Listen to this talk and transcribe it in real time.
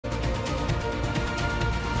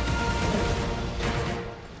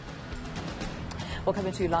We're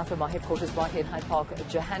coming to you live from our headquarters right here in Hyde Park,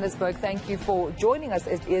 Johannesburg. Thank you for joining us.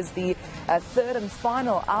 It is the third and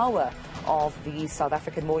final hour of the South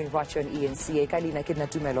African morning right here on ENCA.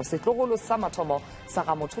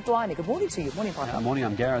 Good morning to you. Morning, partner. Morning,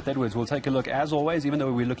 I'm Gareth Edwards. We'll take a look, as always, even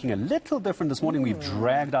though we're looking a little different this morning. We've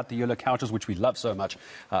dragged out the yellow couches, which we love so much.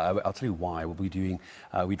 I'll tell you why. We'll be doing,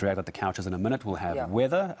 we dragged out the couches in a minute. We'll have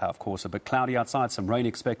weather, of course, a bit cloudy outside, some rain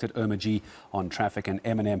expected, Irma G on traffic, and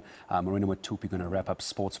Eminem. Marina Matupi going to wrap up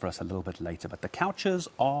sports for us a little bit later. But the couches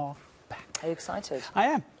are back. Are you excited? I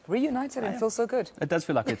am. Reunited and feels so good. It does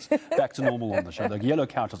feel like it's back to normal on the show. The yellow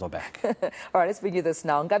couches are back. All right, let's bring you this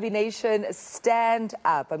now. Nkabi-Nation, stand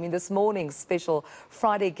up. I mean, this morning's special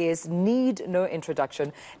Friday guests need no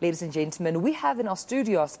introduction. Ladies and gentlemen, we have in our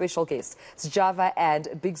studio our special guests, Sjava and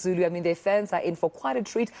Big Zulu. I mean, their fans are in for quite a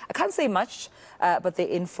treat. I can't say much, but they're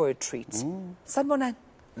in for a treat. Sanibonani.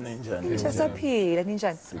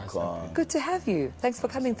 Good to have you. Thanks for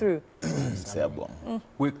coming through.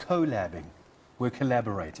 We're collabing. We're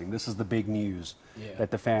collaborating. This is the big news that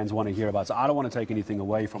the fans want to hear about. So I don't want to take anything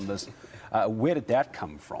away from this. Where did that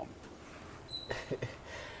come from?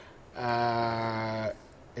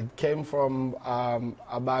 It came from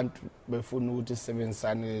abantu befuna ukuthi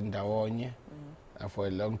sisebenzisane ndawonye. For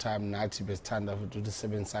a long time nathi besithanda futhi ukuthi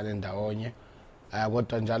sisebenzisane ndawonye.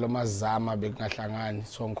 Kodwa njalo mazama bekungahlangani.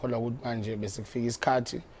 So ngikholwa ukuthi manje bese kufika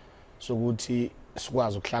isikhathi sokuthi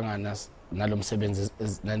sikwazi ukuhlangana nalomsebenzi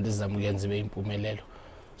nanti zamuyenza beimpumelelo.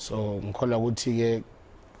 So ngikholwa ukuthi ke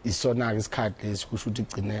isona isikhathi lesikusho ukuthi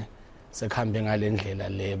igcine sekhambe ngalendlela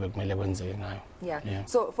le bekumele kwenzeke ngayo. Yeah.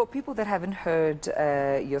 So for people that haven't heard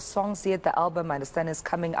your songs yet, the album I understand is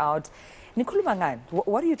coming out. Nikhuluma ngani?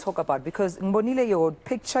 What do you talk about? Because ngibonile your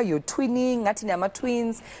picture, you're twinning, ngathi nama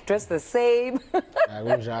twins, dressed the same.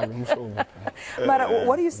 Kunjalo umhlobo. But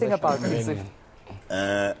what do you sing about music?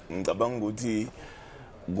 Ngicabanga ukuthi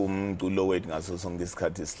kumculo wethu ngaso sonke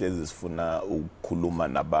isikhathi sihlezi sifuna ukukhuluma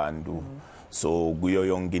nabantu. So kuyo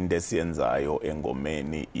yonke into esiyenzayo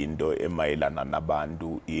engomeni into emayelana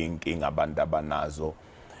nabantu, inkinga abantu abanazo,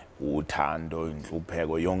 uthando,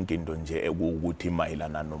 inhlupheko, yonke into nje ekuthi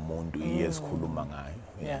imayelana nomuntu iyesikhuluma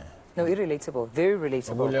ngayo. No, relatable, very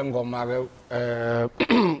relatable. Kule ngoma ke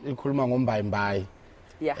ikhuluma ngombayimbayi.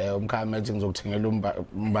 Umkhaya ethi ngizokuthengela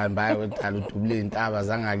umbayimbayi wedala udubule intaba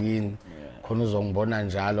zangakini. Khona uzongibona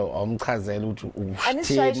njalo awumchazela ukuthi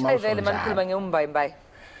Anishayishaye vele manikhuluma ngeumbayimbayi.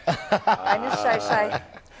 Anishayishaye.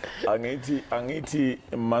 Angithi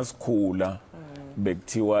masikhula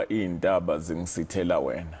bekuthiwa intaba zingisithela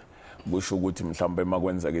wena. Kusho ukuthi mhlawumbe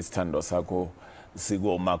makwenzeka isithando sakho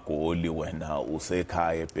sikomagoli wena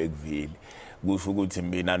usekhaya eBergville. Kusho ukuthi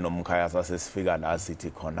mina nomkhaya sasesifika la sithi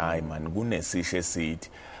khona hayi man kunesisho esithi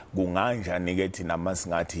kunganjani ke thina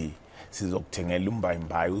masingathi sizokuthengela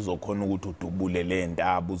umbayimbayi uzokhona ukuthi udubule le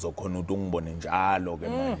ndaba uzokhona ukuthi ungibone njalo ke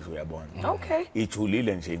manje uyabona. Okay.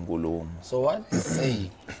 Ijulile nje inkulumo. So what he's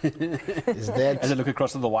saying is that And then look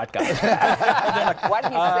across to the white guy. What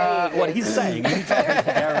he's saying. What he's saying.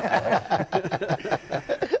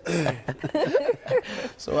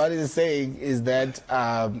 So what he's saying is that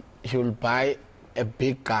he will buy a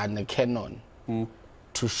big gun, a cannon,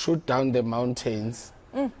 to shoot down the mountains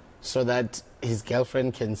so that his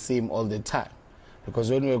girlfriend can see him all the time.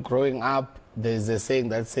 Because when we were growing up, there's a saying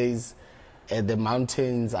that says, the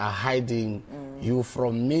mountains are hiding you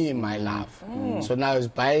from me, my love. So now he's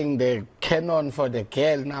buying the cannon for the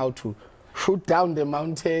girl now to shoot down the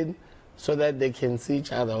mountain so that they can see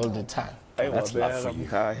each other all the time. That's love for you.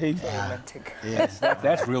 Romantic. Yes.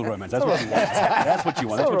 That's real romance. That's what you want. That's what you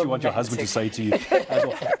want. That's what you want your husband to say to you as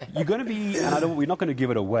well. You're going to be, and we're not going to give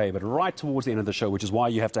it away, but right towards the end of the show, which is why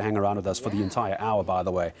you have to hang around with us for the entire hour, by the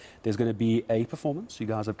way, there's going to be a performance. You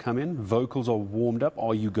guys have come in. Vocals are warmed up.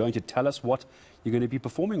 Are you going to tell us what you're going to be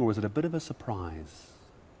performing, or is it a bit of a surprise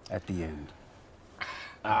at the end?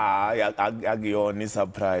 Akuyona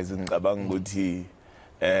surprise ngicabanga ukuthi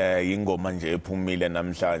ingoma nje ephumile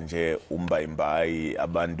namhlanje Umbayimbayi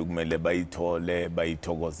abantu kumele bayithole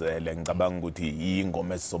bayithokozele ngicabanga ukuthi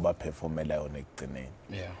ingoma esizoba performela yona ekugcineni.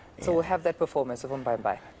 So we'll have that performance of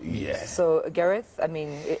Umbayimbayi. Yes. So Gareth, I mean,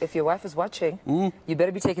 if your wife is watching, you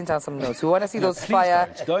better be taking down some notes. We want to see those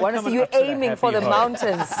fire. We want to see you aiming for the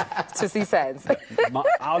mountains to see sands.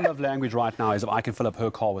 Our love language right now is if I can fill up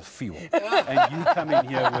her car with fuel, and you come in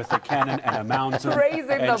here with a cannon and a mountain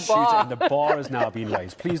Raising and the shoot bar. it, and the bar has now been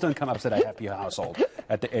raised. Please don't come upset a happy household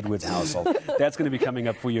at the Edwards household. That's going to be coming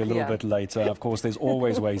up for you a little bit later. Of course, there's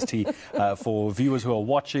always ways to for viewers who are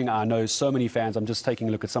watching. I know so many fans. I'm just taking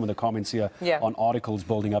a look at some of the comments here on articles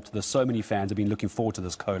building up to this. So many fans have been looking forward to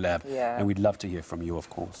this collab, and we'd love to hear from you, of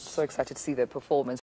course. So excited to see their performance.